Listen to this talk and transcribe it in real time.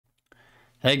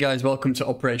Hey guys, welcome to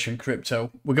Operation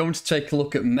Crypto. We're going to take a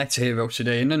look at Metahero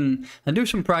today and do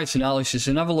some price analysis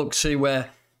and have a look, see where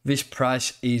this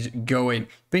price is going.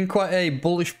 Been quite a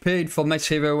bullish period for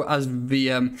Metahero as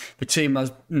the team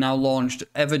has now launched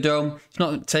Everdome. It's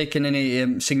not taken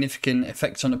any significant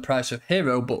effects on the price of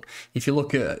Hero, but if you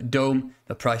look at Dome,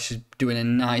 the price is doing a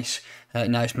nice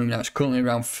move now. It's currently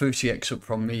around 30x up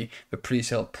from the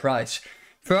pre-sale price.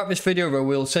 Throughout this video,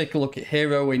 we'll take a look at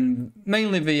Hero in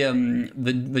mainly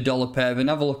the dollar pair, and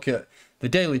have a look at the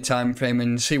daily time frame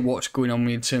and see what's going on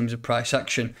in terms of price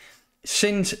action.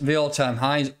 Since the all-time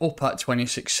highs up at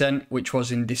 26 cents, which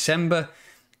was in December,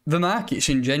 the markets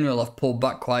in general have pulled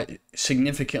back quite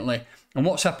significantly. And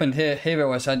what's happened here,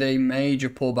 Hero has had a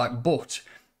major pullback, but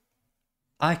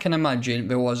I can imagine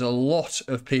there was a lot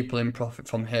of people in profit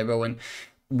from Hero, and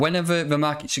whenever the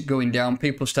markets are going down,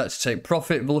 people start to take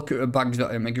profit. We'll look at the bags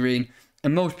that are in the green,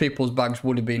 and most people's bags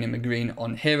would have been in the green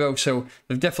on Hero, so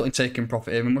they've definitely taken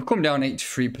profit here, and we've come down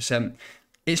 83%.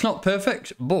 It's not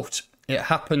perfect, but it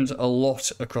happens a lot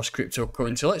across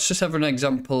cryptocurrency. Let's just have an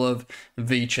example of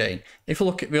VeChain. If we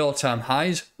look at the all-time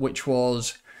highs, which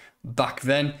was back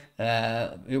then,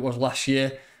 it was last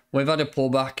year, we've had a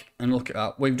pullback, and look at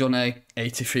that, we've done a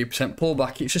 83%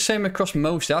 pullback. It's the same across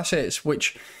most assets,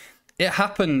 which it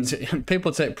happens.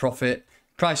 People take profit,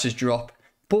 prices drop,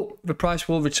 but the price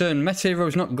will return. Metahero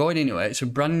is not going anywhere. It's a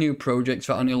brand new project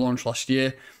that only launched last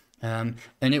year, and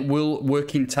it will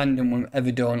work in tandem with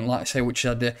Everdome, like I say, which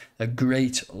had a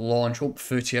great launch, up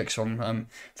 30x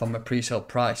from the pre-sale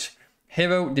price.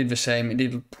 Hero did the same. It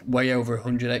did way over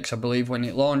 100x, I believe, when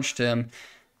it launched, and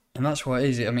that's what it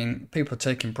is. I mean, people are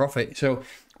taking profit. So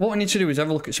what we need to do is have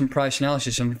a look at some price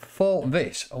analysis, and for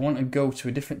this I want to go to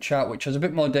a different chart which has a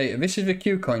bit more data. This is the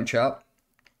kucoin chart,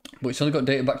 but it's only got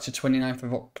data back to 29th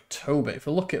of October. If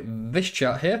we look at this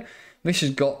chart here, this has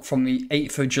got from the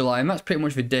 8th of July, and that's pretty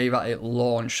much the day that it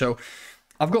launched. So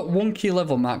I've got one key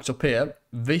level marked up here.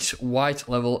 This white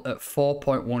level at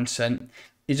 4.1 cent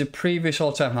is a previous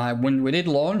all-time high. When we did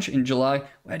launch in July,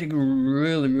 we had a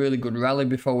really good rally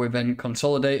before we then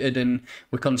consolidated, and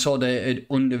we consolidated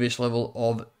under this level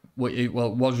of what it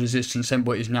was resistance then,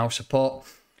 but is now support.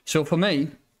 So for me,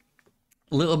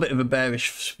 a little bit of a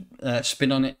bearish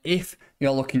spin on it. If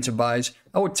you're looking to buys,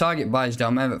 I would target buys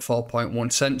down there at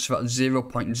 4.1 cents, so that's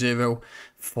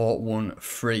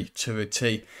 0.0413 to the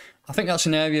T. I think that's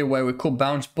an area where we could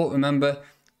bounce, but remember,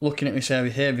 looking at this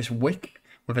area here, this wick,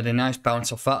 we've had a nice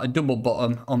bounce off that, a double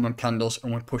bottom on them candles,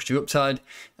 and we pushed the upside.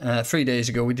 3 days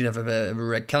ago, we did have a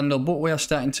red candle, but we are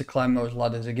starting to climb those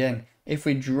ladders again. If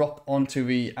we drop onto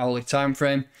the hourly time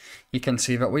frame, you can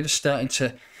see that we're just starting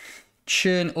to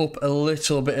churn up a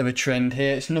little bit of a trend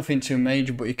here. It's nothing too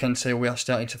major, but you can say we are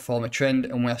starting to form a trend,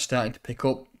 and we are starting to pick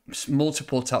up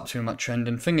multiple taps in that trend,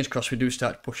 and fingers crossed we do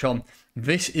start to push on.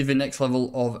 This is the next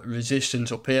level of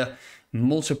resistance up here.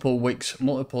 Multiple wicks,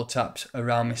 multiple taps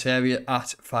around this area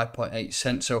at 5.8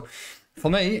 cents. So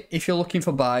for me, if you're looking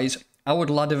for buys, I would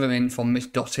ladder them in from this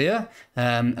dot here,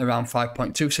 around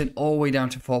 5.2 cent, all the way down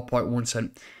to 4.1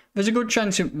 cent. There's a good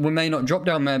chance we may not drop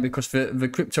down there, because the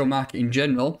crypto market in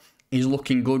general is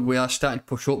looking good. We are starting to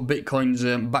push up. Bitcoin's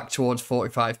back towards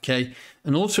 45k,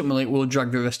 and ultimately it will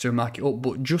drag the rest of the market up.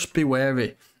 But just be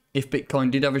wary. If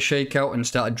Bitcoin did have a shakeout and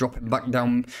started dropping back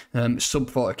down sub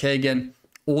 40k again,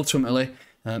 ultimately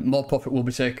more profit will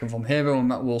be taken from Hero, and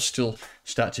that will still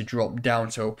start to drop down.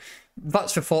 So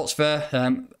that's the thoughts there.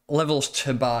 Levels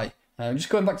to buy. Just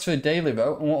going back to the daily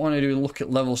though, and what I want to do is look at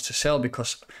levels to sell,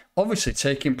 because obviously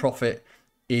taking profit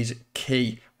is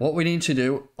key. What we need to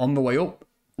do on the way up,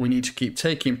 we need to keep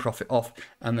taking profit off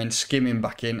and then skimming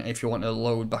back in if you want to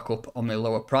load back up on the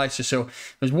lower prices. So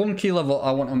there's one key level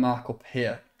I want to mark up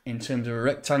here in terms of a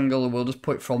rectangle. We'll just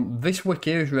put it from this wick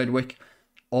here, is red wick,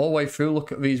 all the way through.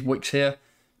 Look at these wicks here,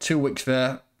 2 wicks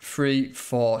there, 3,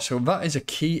 4. So that is a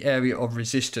key area of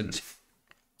resistance.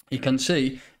 You can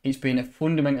see it's been a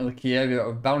fundamentally key area that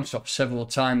we've bounced off several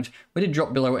times. We did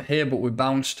drop below it here, but we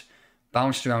bounced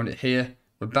around it here,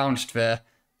 we bounced there,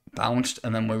 bounced,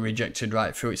 and then we're rejected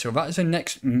right through it. So that is the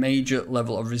next major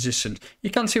level of resistance. You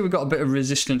can see we've got a bit of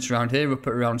resistance around here, up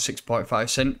at around 6.5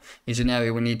 cent is an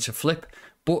area we need to flip.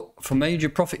 But for major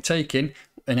profit taking,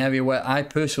 an area where I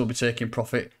personally will be taking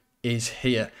profit is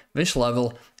here, this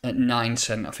level at 9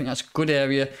 cent. I think that's a good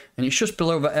area, and it's just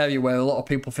below that area where a lot of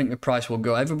people think the price will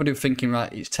go. Everybody thinking,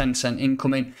 right, it's 10 cent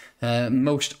incoming.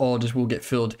 Most orders will get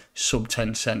filled sub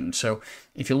 10 cent. So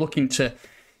if you're looking to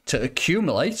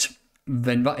accumulate,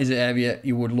 then that is the area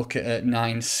you would look at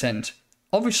 9 cent.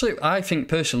 Obviously, I think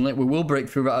personally we will break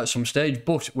through that at some stage,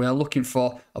 but we are looking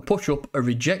for a push up, a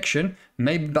rejection,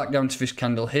 maybe back down to this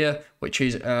candle here, which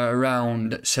is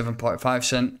around 7.5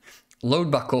 cents,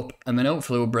 load back up, and then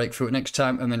hopefully we'll break through it next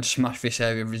time and then smash this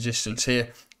area of resistance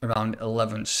here around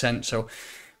 11 cents. So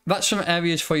that's some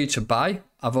areas for you to buy.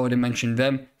 I've already mentioned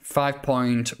them,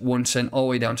 5.1 cent all the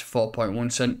way down to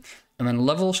 4.1 cent. And then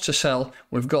levels to sell,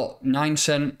 we've got 9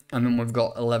 cent and then we've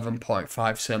got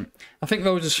 11.5 cent. I think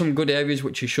those are some good areas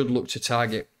which you should look to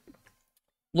target.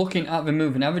 Looking at the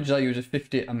moving average, I use a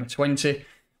 50 and a 20.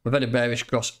 We've had a bearish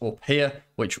cross up here,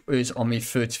 which is on the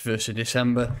 31st of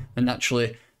December, and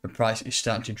naturally the price is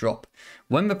starting to drop.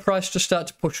 When the price does start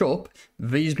to push up,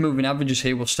 these moving averages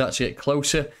here will start to get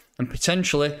closer, and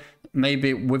potentially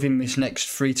maybe within this next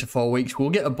 3 to 4 weeks we'll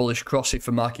get a bullish cross if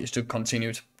the markets do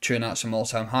continue to churn out some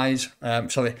all-time highs,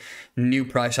 new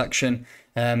price action,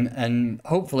 and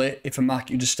hopefully if the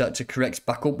market does start to correct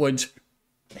back upwards,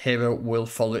 Hero will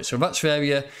follow it. So that's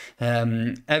the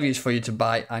areas for you to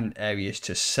buy and areas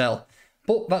to sell.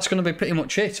 But that's going to be pretty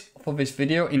much it for this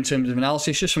video in terms of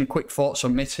analysis. Just some quick thoughts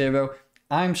on Metahero.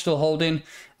 I'm still holding.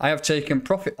 I have taken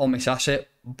profit on this asset,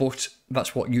 but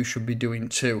that's what you should be doing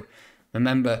too.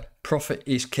 Remember, profit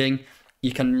is king.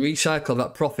 You can recycle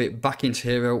that profit back into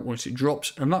Hero once it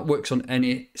drops, and that works on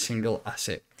any single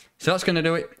asset. So that's going to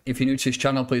do it. If you're new to this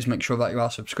channel, please make sure that you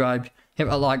are subscribed. Hit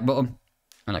that like button,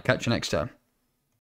 and I'll catch you next time.